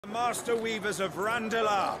Master weavers of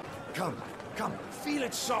Randalar. Come, feel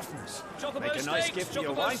its softness. Make a nice gift for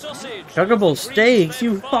your wife. Sausage. Chuggable steaks,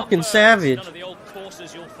 you fucking savage. None of the old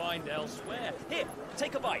courses you'll find elsewhere. Here,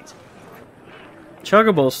 take a bite.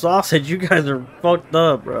 Chuggable sausage, you guys are fucked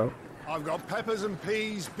up, bro. I've got peppers and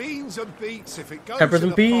peas, beans and beets. If it goes Peppers to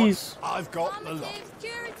and the peas. pot, I've got the lot.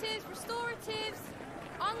 Curatives, restoratives,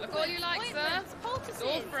 Look all you like, sir. It's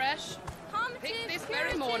all fresh. Picked this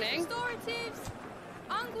very morning. Restoratives,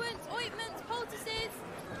 unguents, ointments, poultices,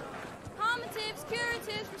 calmatives,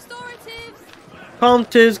 curatives, restoratives.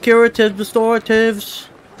 Calmatives, curatives, restoratives.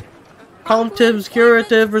 Calmatives,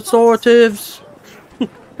 curative, restoratives.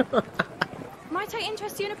 Might I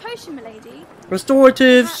interest you in a potion, milady?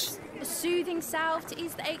 Restoratives. Perhaps a soothing salve to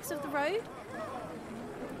ease the aches of the road?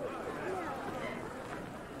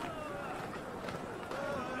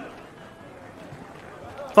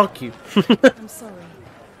 Fuck you. I'm sorry.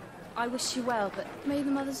 I wish you well, but may the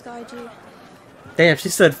mothers guide you. Damn, she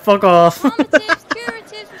said fuck off. Calmatives,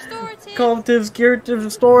 curatives, restoratives. Calmatives, curatives,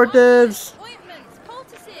 restoratives. Ointments,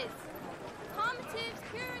 poultices. Calmatives,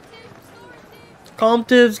 curatives, restoratives.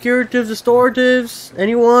 Calmatives, curatives, restoratives.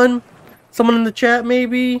 Anyone? Someone in the chat,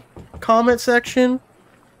 maybe? Comment section?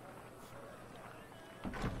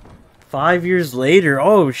 5 years later.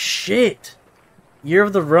 Oh, shit. Year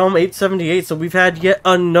of the Realm 878. So we've had yet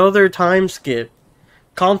another time skip.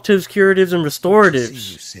 Calmatives, curatives, and restoratives.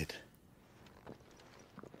 See you, Sid.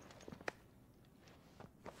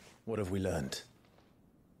 What have we learned?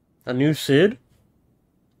 A new Sid?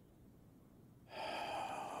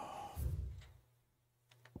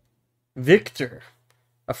 Victor.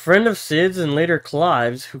 A friend of Sid's and later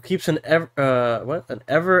Clive's, who keeps an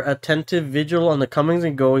ever attentive vigil on the comings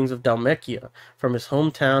and goings of Dhalmekia from his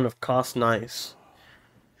hometown of Kos Nice.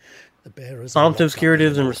 The bearers Calmatives,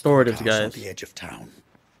 curatives, and restoratives, guys. On the edge of town.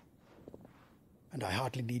 And I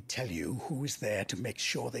hardly need tell you who is there to make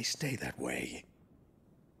sure they stay that way.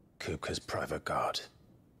 Kupka's private guard.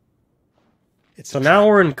 So now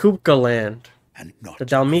we're in Kupka land. And not the a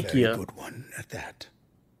very Dhalmekia. good one at that.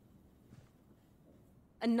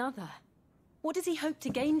 Another? What does he hope to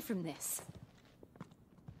gain from this?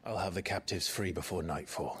 I'll have the captives free before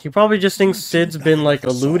nightfall. He probably just thinks Sid's been, like,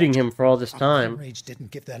 eluding him for all this Our time. comrades didn't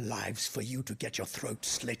give their lives for you to get your throat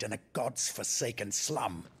slit in a god's forsaken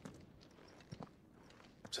slum.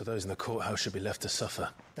 So those in the courthouse should be left to suffer.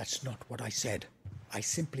 That's not what I said. I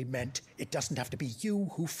simply meant it doesn't have to be you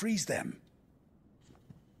who frees them.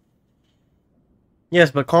 Yes,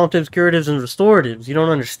 but calmatives, curatives, and restoratives. You don't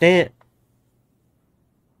understand.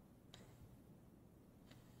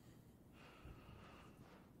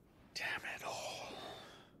 Damn it all.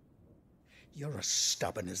 You're as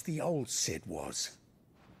stubborn as the old Sid was.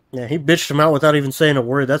 Yeah, he bitched him out without even saying a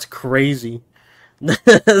word. That's crazy.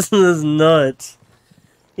 This is nuts.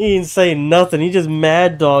 He didn't say nothing. He just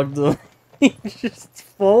mad dogged him. He just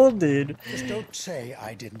folded. Just don't say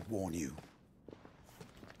I didn't warn you.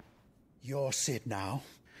 You're Sid now,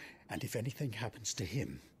 and if anything happens to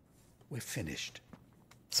him, we're finished.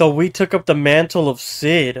 So we took up the mantle of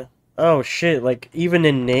Sid. Oh shit, like even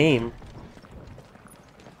in name.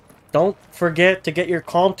 Don't forget to get your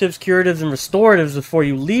calmatives, curatives, and restoratives before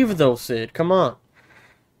you leave though, Sid. Come on.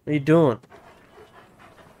 What are you doing?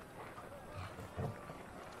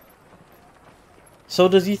 So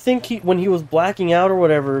does he think when he was blacking out or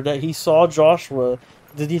whatever, that he saw Joshua,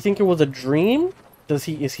 did he think it was a dream? Is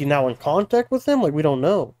he now in contact with him? Like, we don't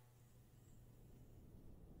know.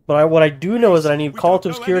 But what I do know is that I need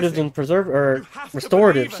calmatives, curatives, and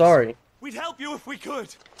restoratives, sorry. We'd help you if we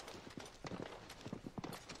could.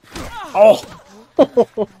 Oh!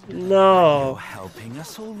 No. You're helping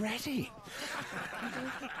us already.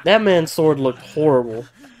 That man's sword looked horrible.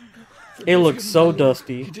 It looked so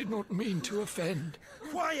dusty. He did not mean to offend.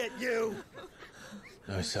 Quiet, you!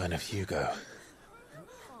 No sign of Hugo.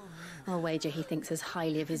 I'll wager he thinks as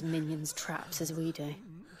highly of his minions' traps as we do.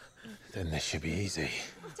 Then this should be easy.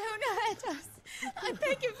 Don't hurt us. I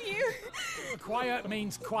beg of you. Quiet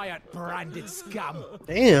means quiet, branded scum.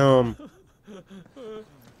 Damn.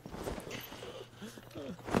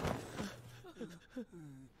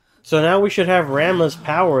 So now we should have Rama's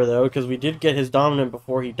power, though, because we did get his dominant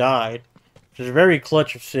before he died. Which is very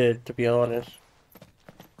clutch of Sid, to be honest.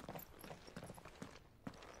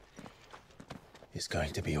 It's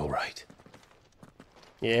going to be alright.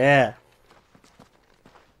 Yeah.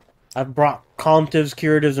 I've brought calmatives,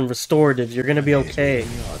 curatives, and restoratives. You're gonna be okay.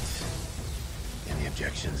 Any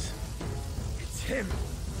objections? It's him,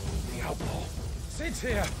 the outlaw. Sid's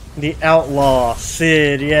here. The outlaw,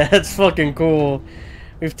 Sid. Yeah, that's fucking cool.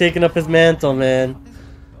 We've taken up his mantle, man.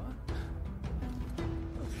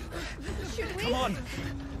 Come on.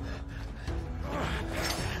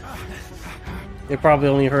 They probably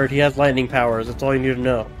only heard he has lightning powers. That's all you need to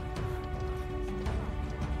know.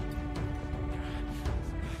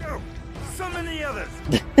 Go! Summon the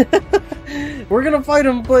others! We're gonna fight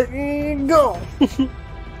him, but go!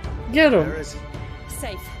 Get him! Where is he?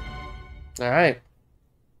 Safe. Alright.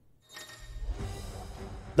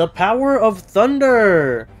 The power of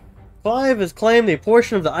thunder! Clive has claimed a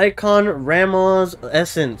portion of the icon Rama's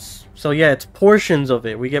essence. So yeah, it's portions of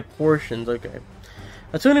it. We get portions, okay.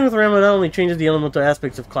 Attuning with Rama not only changes the elemental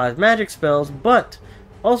aspects of Clive's magic spells, but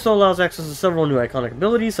also allows access to several new iconic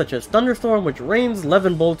abilities, such as Thunderstorm, which rains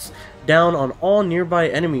Levin bolts down on all nearby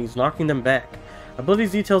enemies, knocking them back.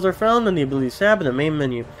 Abilities details are found in the Abilities tab in the main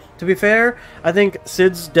menu. To be fair, I think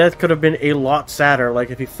Sid's death could have been a lot sadder, like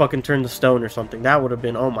if he fucking turned to stone or something. That would have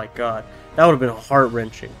been, oh my god, that would have been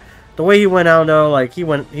heart-wrenching. The way he went out, though, like, he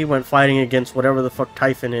went fighting against whatever the fuck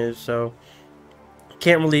Typhon is, so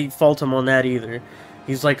can't really fault him on that either.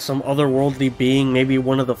 He's like some otherworldly being, maybe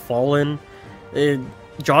one of the Fallen.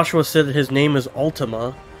 Joshua said that his name is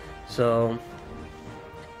Ultima, so...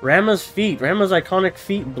 Rama's feat. Rama's iconic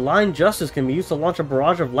feat, Blind Justice, can be used to launch a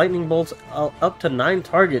barrage of lightning bolts up to 9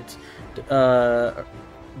 targets. Ball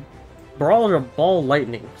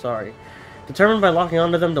lightning, sorry. Determined by locking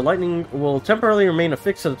onto them, the lightning will temporarily remain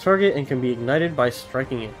affixed to the target and can be ignited by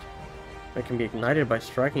striking it. It can be ignited by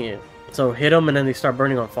striking it. So hit them and then they start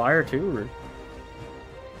burning on fire too? Or...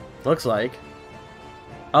 Looks like.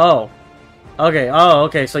 Oh. Okay, oh,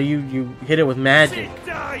 okay, so you hit it with magic.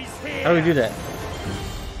 How do we do that?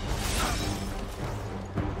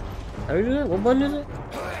 How do we do that? What button is it?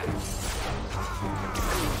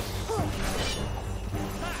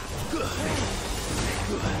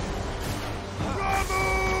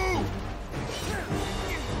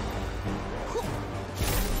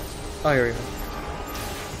 Oh, here we go.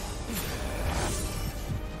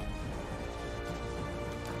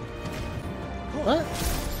 What?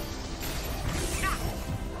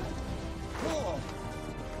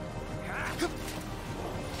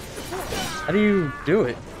 How do you do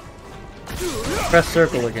it? Press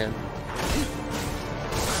circle again.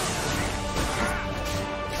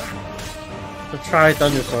 Let's try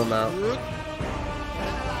Thunderstorm out.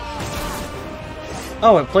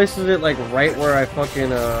 Oh, it places it like right where I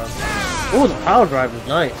fucking Oh, the power drive is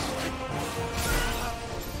nice.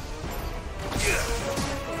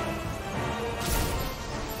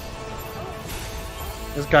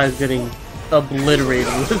 This guy's getting obliterated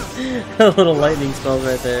with a little lightning spells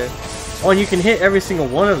right there. Oh, and you can hit every single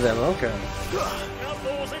one of them. Okay.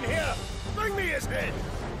 Outlaws in here! Bring me his head!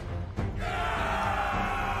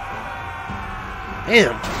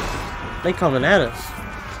 Damn! They coming at us.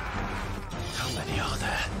 How many are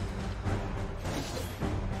there?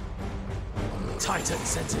 Titan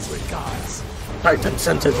sends his regards. Titan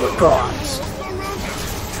sent his regards.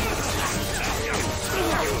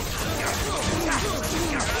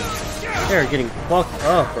 They're getting fucked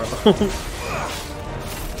up, bro.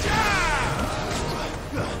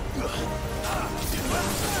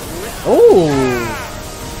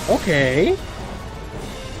 Oh, okay.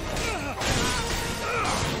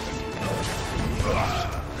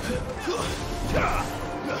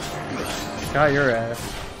 Got your ass.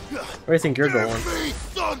 Where do you think you're going? Give me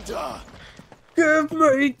thunder! Give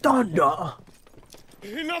me thunder!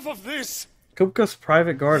 Enough of this! Kupka's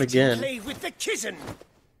private guard again. Play with the kitten!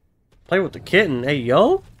 Play with the kitten? Hey,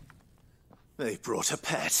 yo? They brought a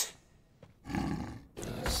pet.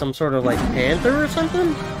 Some sort of, like, panther or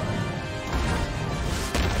something?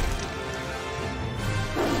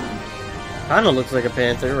 Kinda looks like a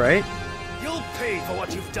panther, right? You'll pay for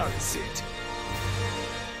what you've done, Sid.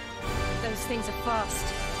 Those things are fast.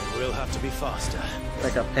 We'll have to be faster.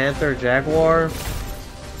 Like a panther, jaguar.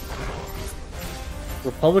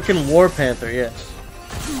 Republican war panther, yes.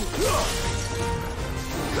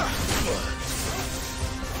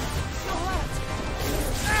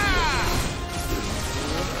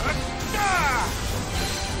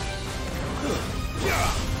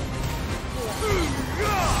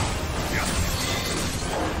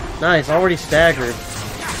 Nice, already staggered.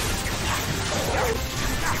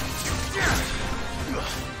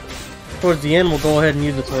 Towards the end, we'll go ahead and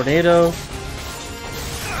use the tornado.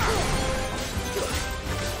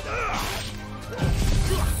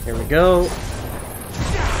 Here we go.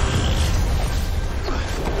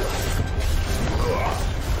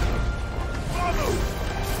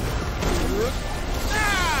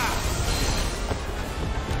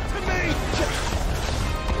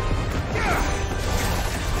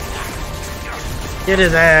 Get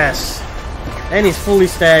his ass. And he's fully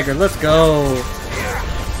staggered. Let's go.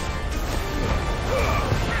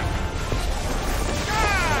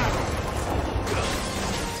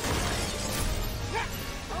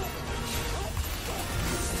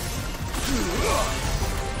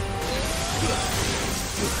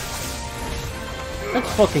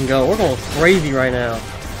 fucking go. We're going crazy right now.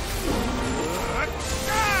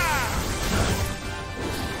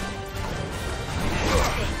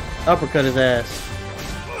 Uppercut his ass.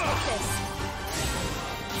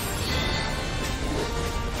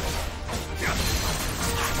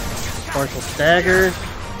 Partial stagger.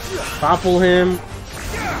 Topple him.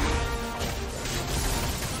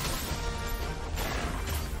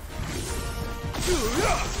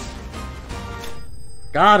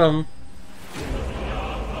 Got him.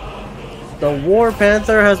 The War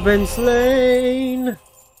Panther has been slain.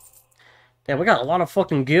 Yeah, we got a lot of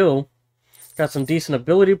fucking gil. Got some decent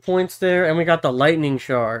ability points there, and we got the lightning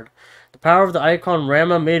shard. The power of the icon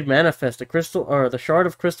Rama made manifest. The crystal, or the shard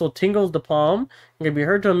of crystal, tingles the palm and can be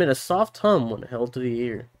heard to emit a soft hum when held to the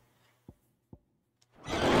ear.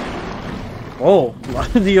 Oh, why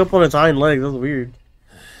is he up on his hind legs? That's weird.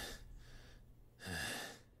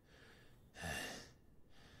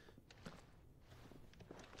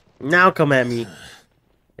 Now come at me.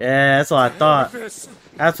 Yeah, that's what I thought.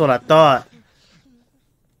 That's what I thought.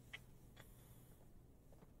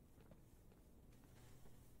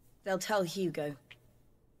 They'll tell Hugo.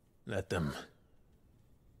 Let them.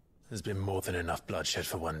 There's been more than enough bloodshed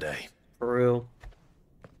for one day. For real.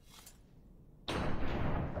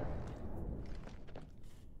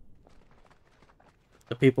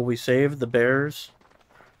 The people we saved, the bears.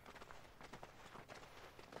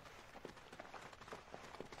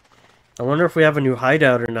 I wonder if we have a new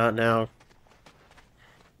hideout or not now.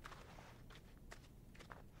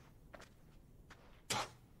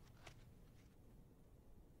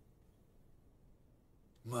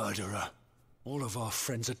 Murderer. All of our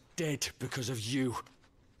friends are dead because of you.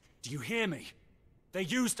 Do you hear me? They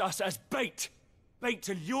used us as bait. Bait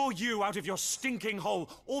to lure you out of your stinking hole,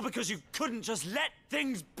 all because you couldn't just let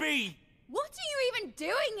things be. What are you even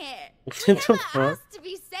doing here? What We the never fuck? asked to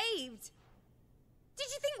be saved. Did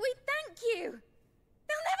you think we'd thank you?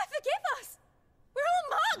 They'll never forgive us. We're all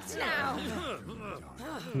marked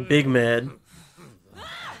now. Big mad.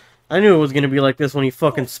 I knew it was gonna be like this when he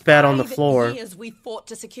fucking spat on the 5 floor. years we fought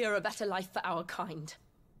to secure a better life for our kind.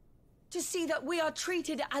 To see that we are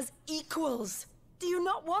treated as equals. Do you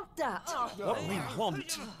not want that? What we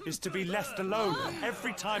want is to be left alone.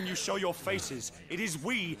 Every time you show your faces, it is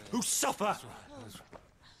we who suffer.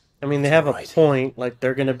 I mean, they have a point. Like,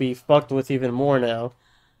 they're gonna be fucked with even more now.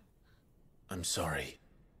 I'm sorry.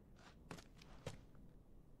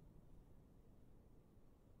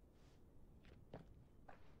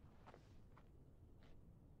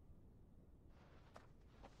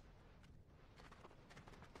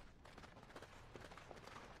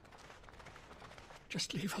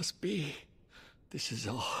 Just leave us be. This is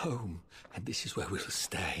our home, and this is where we'll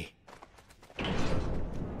stay.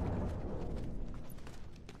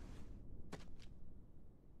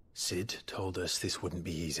 Sid told us this wouldn't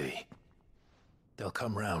be easy. They'll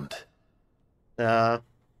come round. You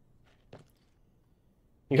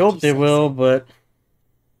hope they will, but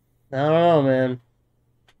I don't know, man.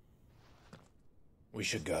 We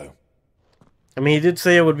should go. I mean, he did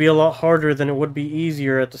say it would be a lot harder than it would be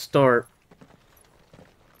easier at the start.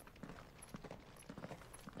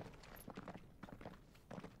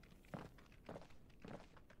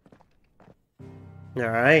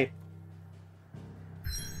 Alright.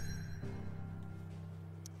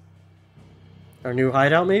 Our new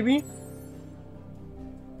hideout, maybe?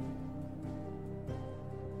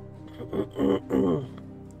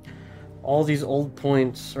 All these old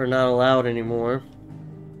points are not allowed anymore.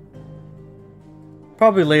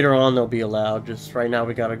 Probably later on they'll be allowed, just right now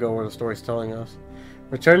we gotta go where the story's telling us.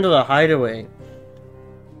 Return to the hideaway.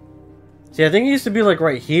 See, I think it used to be like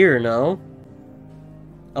right here, no?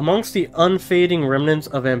 Amongst the unfading remnants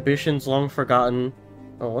of ambitions long forgotten...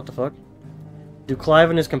 Oh, what the fuck? Do Clive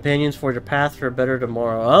and his companions forge a path for a better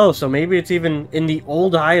tomorrow? Oh, so maybe it's even in the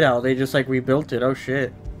old hideout. They just, like, rebuilt it. Oh,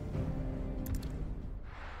 shit.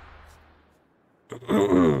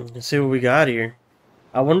 Let's see what we got here.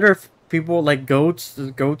 I wonder if people, like, goats...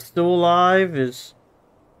 Is Goat still alive? Is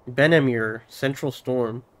Benamir, Central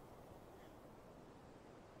Storm?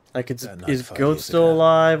 Like, is Goat still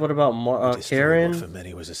alive? What about Karen? For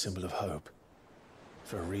many was a symbol of hope.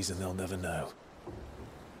 For a reason they'll never know.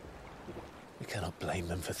 We cannot blame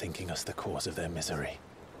them for thinking us the cause of their misery.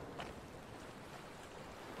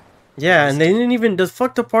 Yeah, and they didn't even... The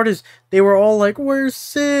fucked up part is, they were all like, where's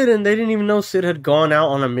Sid? And they didn't even know Sid had gone out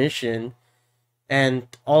on a mission. And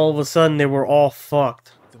all of a sudden, they were all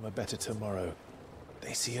fucked. Them a better tomorrow.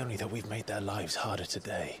 They see only that we've made their lives harder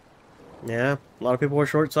today. Yeah, a lot of people are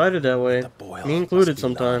short-sighted that way. Me included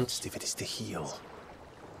sometimes. If it is to heal.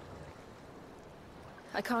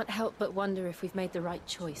 I can't help but wonder if we've made the right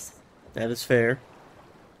choice. That is fair.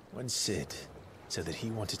 When Sid said that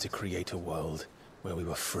he wanted to create a world where we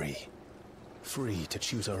were free. Free to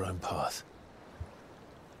choose our own path.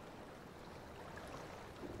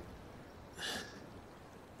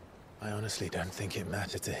 I honestly don't think it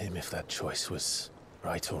mattered to him if that choice was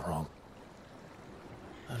right or wrong.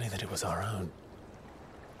 Only that it was our own.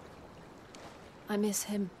 I miss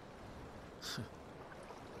him.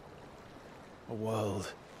 A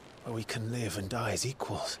world where we can live and die as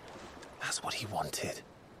equals. That's what he wanted.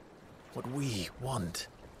 What we want.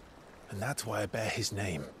 And that's why I bear his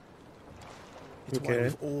name. It's why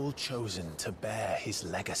we've all chosen to bear his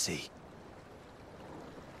legacy.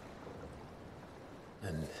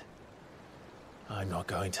 And I'm not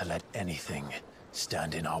going to let anything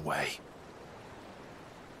stand in our way.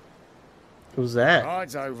 Who's that?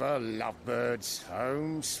 Rides over, lovebirds,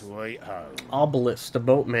 home sweet home. Obelisk, the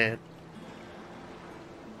boatman.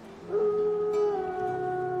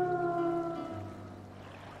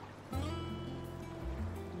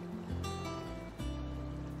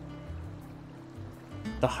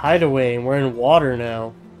 The hideaway, and we're in water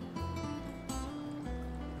now.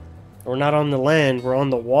 We're not on the land, we're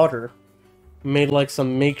on the water. We made like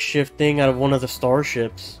some makeshift thing out of one of the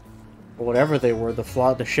starships. Or whatever they were,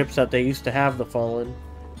 the ships that they used to have, the Fallen.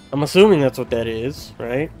 I'm assuming that's what that is,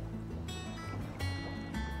 right?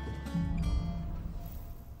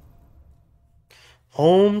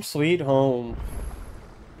 Home sweet home.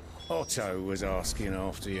 Otto was asking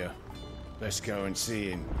after you. Let's go and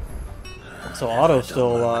see him. So Otto's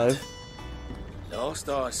still alive. Last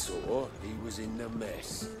I saw, he was in the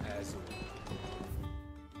mess.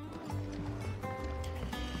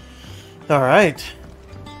 Alright.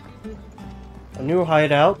 A new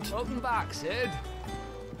hideout. Welcome back, Sid.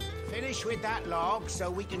 Finish with that log so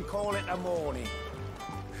we can call it a morning.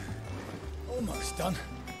 Almost done.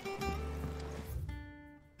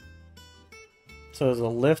 So there's a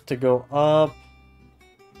lift to go up.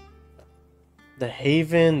 The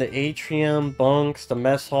haven, the atrium, bunks, the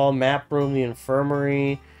mess hall, map room, the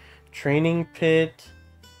infirmary, training pit.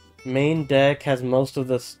 Main deck has most of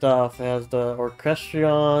the stuff. It has the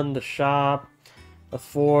orchestrion, the shop, a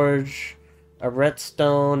forge, a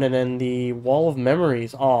redstone, and then the wall of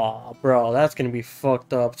memories. Aw, bro, that's gonna be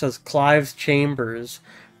fucked up. It says Clive's chambers,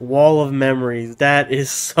 wall of memories. That is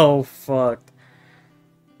so fucked.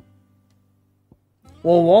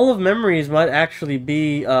 Well, wall of memories might actually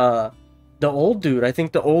be the old dude. I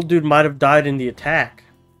think the old dude might have died in the attack.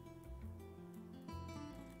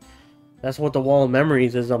 That's what the wall of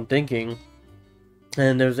memories is, I'm thinking.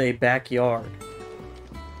 And there's a backyard.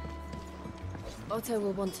 Otto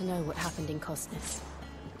will want to know what happened in Cosness.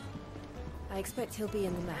 I expect he'll be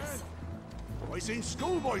in the mess. I seen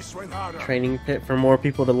schoolboys swing harder. Training pit for more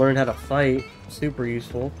people to learn how to fight. Super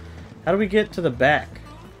useful. How do we get to the back?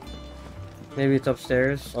 Maybe it's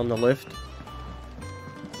upstairs on the lift.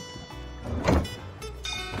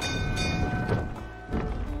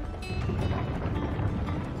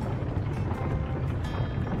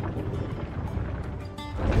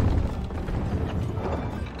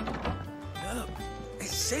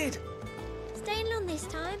 Sid! Staying long this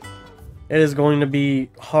time? It is going to be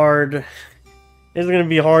hard. It's going to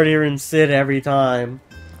be hard here in Sid every time.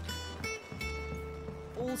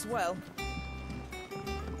 All's well.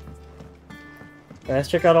 Let's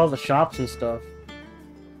check out all the shops and stuff.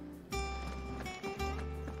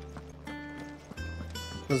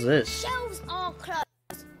 What's this? Shelves are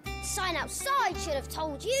closed. Sign outside should have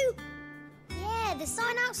told you. Yeah, the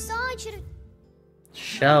sign outside should have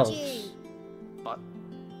Shelves. told you. But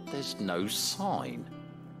there's no sign.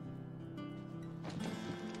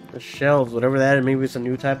 The shelves, whatever that is. Maybe it's a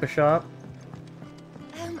new type of shop.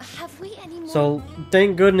 Have we any more? So,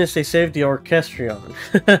 thank goodness they saved the orchestrion.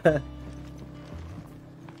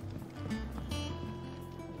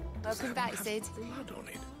 Welcome back, Sid.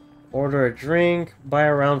 Order a drink, buy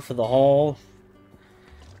a round for the hall.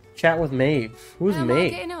 Chat with Maeve. Who's How am I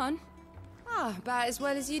Maeve? getting on? Ah, about as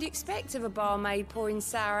well as you'd expect of a barmaid pouring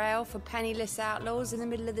sour ale for penniless outlaws in the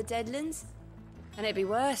middle of the Deadlands. And it'd be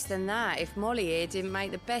worse than that if Molly here didn't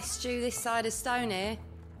make the best stew this side of Stone here,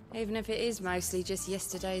 even if it is mostly just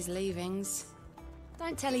yesterday's leavings.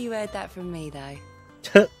 Don't tell her you heard that from me,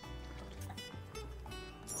 though.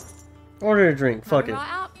 Order a drink, fuck it.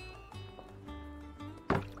 Right up.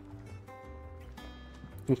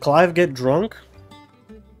 Can Clive get drunk?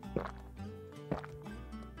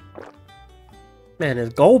 Man,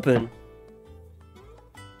 it's gulping.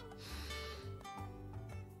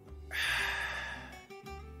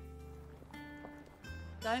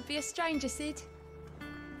 Don't be a stranger, Sid.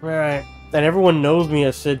 Alright. And everyone knows me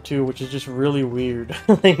as Sid too, which is just really weird.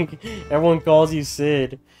 Like, everyone calls you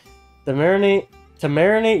Sid. The marinade... To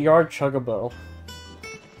marinate yard chugabo.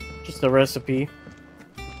 Just a recipe.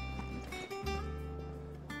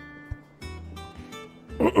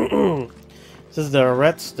 This is the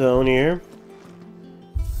redstone here.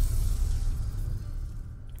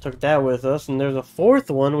 Took that with us, and there's a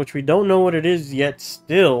fourth one, which we don't know what it is yet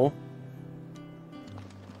still.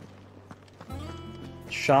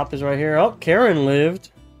 Shop is right here. Oh, Karen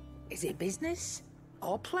lived. Is it business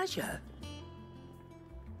or pleasure?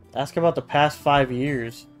 Ask about the past 5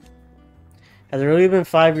 years. Has it really been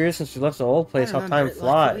 5 years since we left the old place? How time Like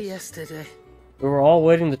flies. yesterday. We were all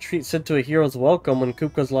waiting to treat Sid to a hero's welcome when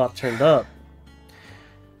Kupka's lot turned up.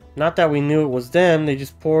 Not that we knew it was them, they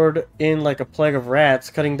just poured in like a plague of rats,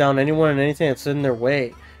 cutting down anyone and anything that stood in their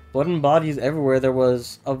way. Blood and bodies everywhere. There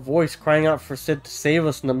was a voice crying out for Sid to save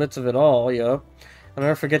us in the midst of it all, yup. I'll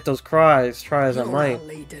never forget those cries, try as I might. You're our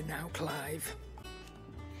leader now, Clive.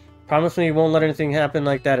 Promise me you won't let anything happen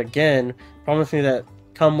like that again. Promise me that,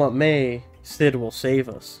 come what may, Sid will save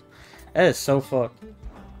us. That is so fucked.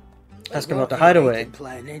 Ask about the hideaway.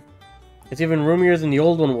 It's even roomier than the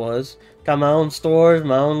old one was. Got my own stores,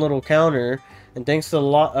 my own little counter, and thanks to the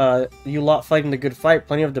lot, you lot fighting the good fight,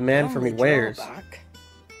 plenty of demand for me wares.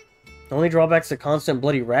 The only drawback's the constant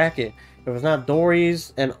bloody racket. If it's not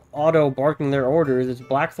Dory's and Otto barking their orders, it's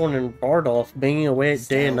Blackthorn and Bardolph banging away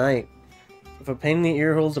day and night. If a pain in the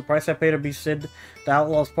ear holds the price I pay to be Sid, the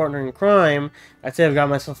outlaw's partner in crime, I'd say I've got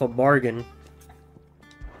myself a bargain.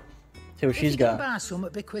 See what she's got. Buy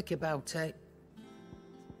something, be quick about it.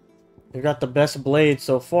 We've got the best blade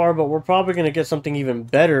so far, but we're probably gonna get something even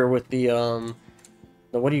better with the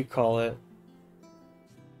what do you call it?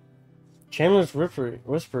 Chandler's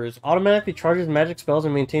Whispers. Automatically charges magic spells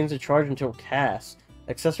and maintains the charge until cast.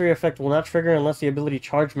 Accessory effect will not trigger unless the ability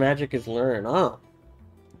charge magic is learned. Oh.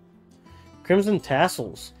 Crimson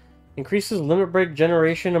Tassels. Increases limit break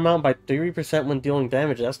generation amount by 30% when dealing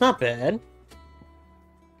damage. That's not bad.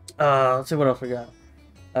 Let's see what else we got.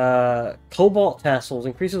 Cobalt Tassels.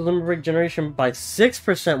 Increases limit break generation by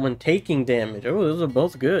 6% when taking damage. Oh, those are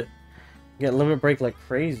both good. Get limit break like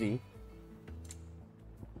crazy.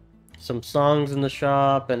 Some songs in the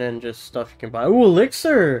shop, and then just stuff you can buy. Ooh,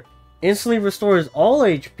 Elixir! Instantly restores all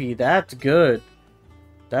HP. That's good.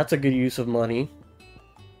 That's a good use of money.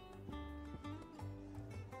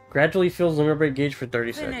 Gradually fills limit break gauge for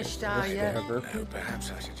 30 seconds. Whatever. No,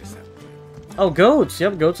 perhaps I should just have... Oh, Goats!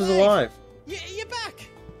 Yep, Goats is alive. You're back!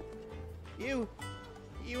 You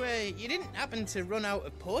didn't happen to run out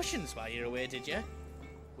of potions while you're away, did you?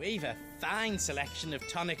 We've a fine selection of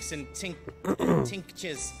tonics and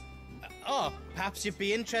tinctures. Oh, perhaps you'd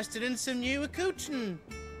be interested in some new accoutrement.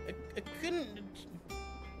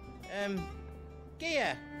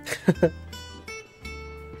 Gear.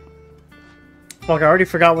 Fuck, I already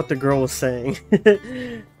forgot what the girl was saying.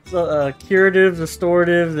 So, curatives,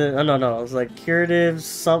 restoratives, and... no, it was like curatives,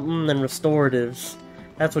 something, then restoratives.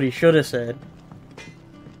 That's what he should have said.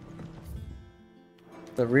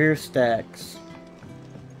 The rear stacks.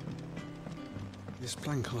 This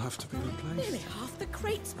plank will have to be replaced. Nearly half the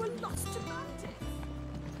crates were lost to bandits.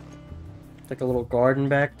 Like a little garden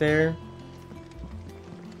back there.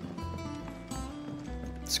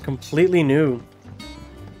 It's completely new.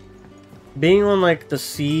 Being on like the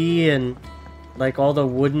sea and like all the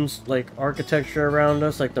wooden like architecture around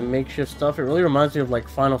us, like the makeshift stuff, it really reminds me of like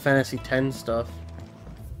Final Fantasy X stuff.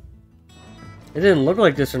 It didn't look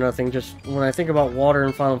like this or nothing, just when I think about water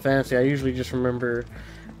in Final Fantasy, I usually just remember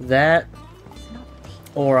that.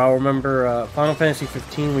 Or I'll remember Final Fantasy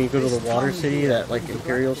 15 when you go to the water city, that like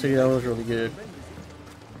Imperial city, that was really good.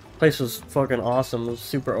 Place was fucking awesome, it was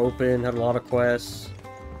super open, had a lot of quests.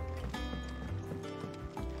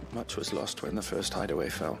 Much was lost when the first hideaway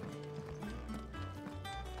fell.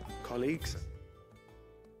 Colleagues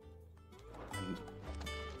and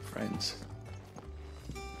friends.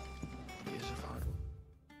 Years of hard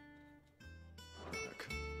work.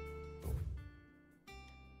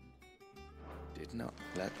 Did not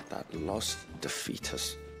let that loss defeat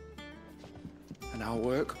us. And our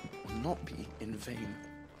work will not be in vain.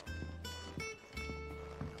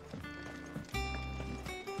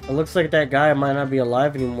 It looks like that guy might not be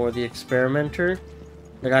alive anymore, the experimenter.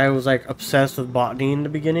 The guy who was like obsessed with botany in the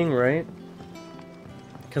beginning, right?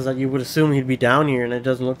 Because you would assume he'd be down here, and it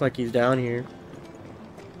doesn't look like he's down here.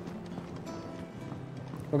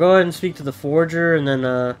 We'll go ahead and speak to the forger, and then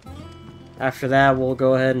after that we'll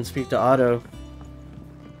go ahead and speak to Otto.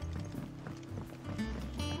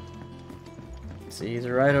 Let's see, he's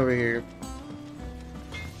right over here.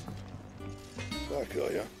 Back,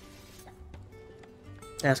 are ya?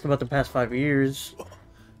 Ask about the past 5 years.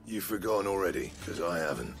 You've forgotten already, because I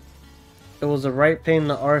haven't. it was a right pain in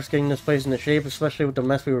the arse getting this place into shape, especially with the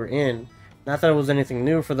mess we were in. Not that it was anything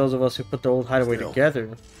new for those of us who put the old hideaway together.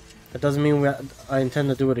 That doesn't mean I intend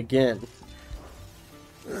to do it again.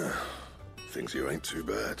 Things here ain't too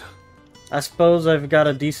bad. I suppose I've got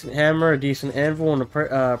a decent hammer, a decent anvil, and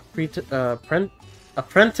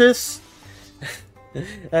apprentice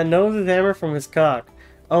that knows his hammer from his cock.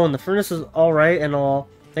 Oh, and the furnace is alright and all.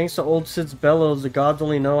 Thanks to old Sid's bellows, the gods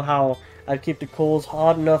only know how I'd keep the coals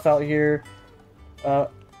hot enough out here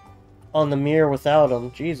on the mirror without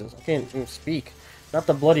them. Jesus, I can't even speak. Not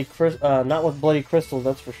with bloody crystals,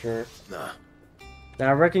 that's for sure. Nah. Now,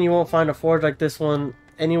 I reckon you won't find a forge like this one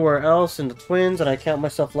anywhere else in the Twins, and I count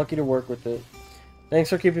myself lucky to work with it. Thanks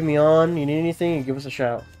for keeping me on. You need anything, you give us a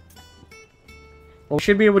shout. Well, we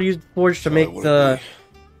should be able to use the forge to make the...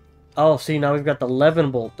 Oh, see, now we've got the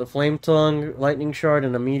Levin Bolt, the Flame Tongue, Lightning Shard,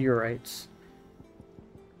 and the Meteorites.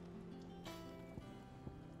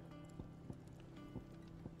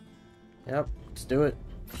 Yep, let's do it.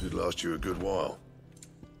 Should last you a good while.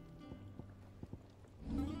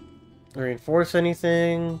 Reinforce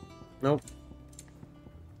anything? Nope.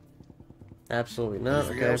 Absolutely not.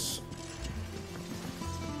 Anything Okay. else?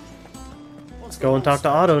 Let's go and talk to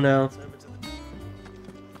Otto now.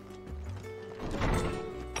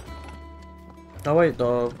 Oh wait,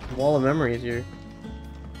 the wall of memory is here.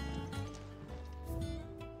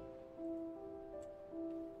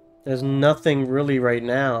 There's nothing really right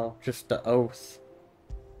now, just the oath.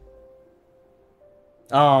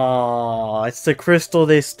 Oh, it's the crystal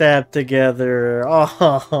they stabbed together.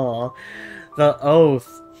 Oh, the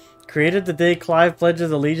oath. Created the day Clive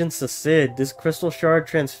pledges allegiance to Cid, this crystal shard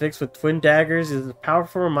transfixed with twin daggers is a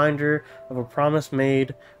powerful reminder of a promise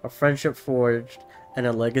made, a friendship forged, and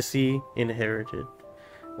a legacy inherited.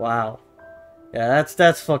 Wow. Yeah,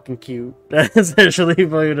 that's fucking cute. That's actually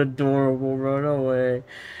fucking adorable, bro. No way.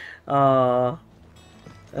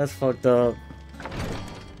 That's fucked up.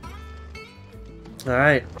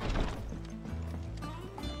 Alright.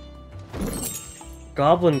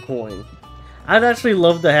 Goblin coin. I'd actually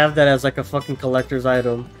love to have that as like a fucking collector's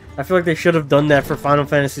item. I feel like they should have done that for Final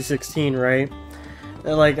Fantasy 16, right?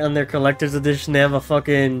 And like on their collector's edition, they have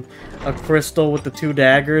a crystal with the 2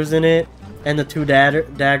 daggers in it, and the 2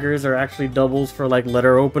 daggers are actually doubles for like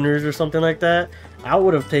letter openers or something like that. I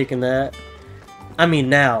would have taken that. I mean,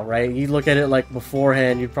 now, right? You look at it like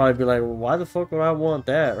beforehand, you'd probably be like, well, why the fuck would I want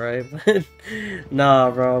that, right? But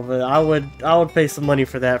nah, bro. But I would pay some money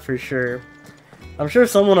for that for sure. I'm sure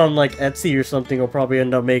someone on like Etsy or something will probably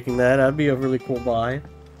end up making that. That'd be a really cool buy.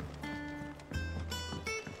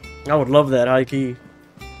 I would love that, high key.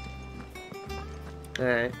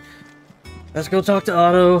 Alright. Let's go talk to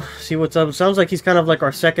Otto, see what's up. It sounds like he's kind of like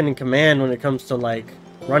our second in command when it comes to like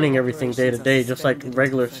running everything day to day, just like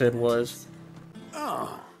regular Cid was.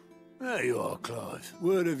 Ah, there you are, Clive.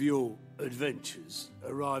 Word of your adventures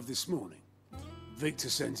arrived this morning. Victor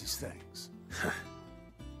sends his thanks.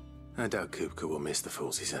 I doubt Kupka will miss the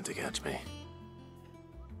fools he sent to catch me.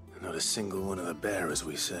 Not a single one of the bearers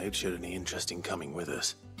we saved showed any interest in coming with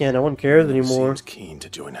us. Yeah, no one cares anymore. Seems keen to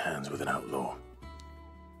join hands with an outlaw.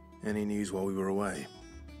 Any news while we were away?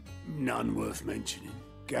 None worth mentioning.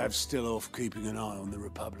 Gav's still off keeping an eye on the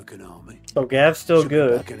Republican army. Oh, Gav's still Should be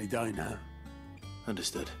good. back any day now.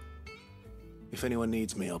 Understood. If anyone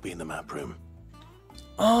needs me, I'll be in the map room.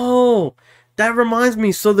 Oh, that reminds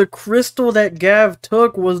me. So the crystal that Gav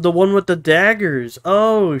took was the one with the daggers.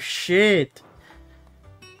 Oh, shit.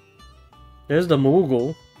 There's the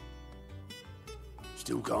Moogle.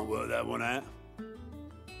 Still can't work that one out.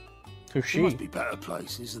 Who's she? There must be better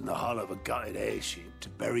places than the hull of a gutted airship to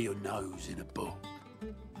bury your nose in a book.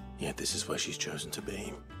 Yet this is where she's chosen to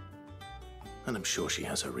be. And I'm sure she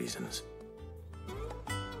has her reasons.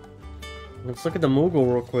 Let's look at the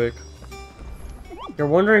Moogle real quick. You're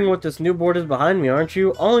wondering what this new board is behind me, aren't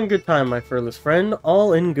you? All in good time, my furless friend.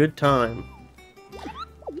 All in good time.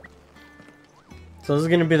 So this is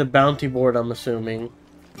gonna be the bounty board, I'm assuming.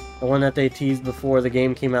 The one that they teased before the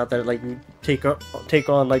game came out, that like take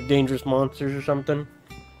on like dangerous monsters or something.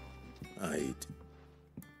 I'd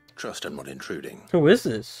trust I'm not intruding. Who is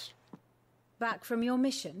this? Back from your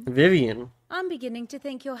mission? Vivian. I'm beginning to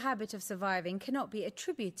think your habit of surviving cannot be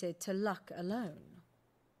attributed to luck alone.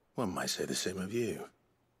 One might say the same of you,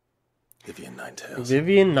 Vivian Ninetails.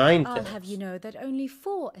 Vivian Ninetails. I'll have you know that only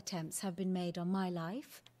 4 attempts have been made on my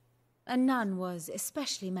life, and none was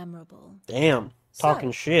especially memorable. Damn, talking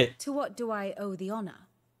So, shit. To what do I owe the honor?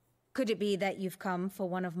 Could it be that you've come for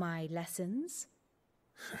one of my lessons?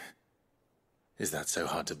 Is that so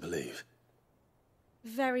hard to believe?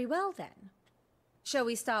 Very well then. Shall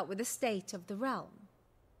we start with the state of the realm?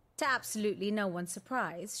 To absolutely no one's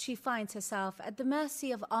surprise, she finds herself at the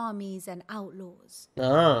mercy of armies and outlaws.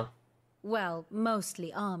 Ah. Well,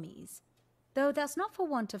 mostly armies. Though that's not for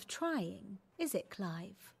want of trying, is it,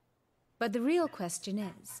 Clive? But the real question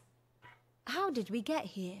is, how did we get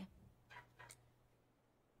here?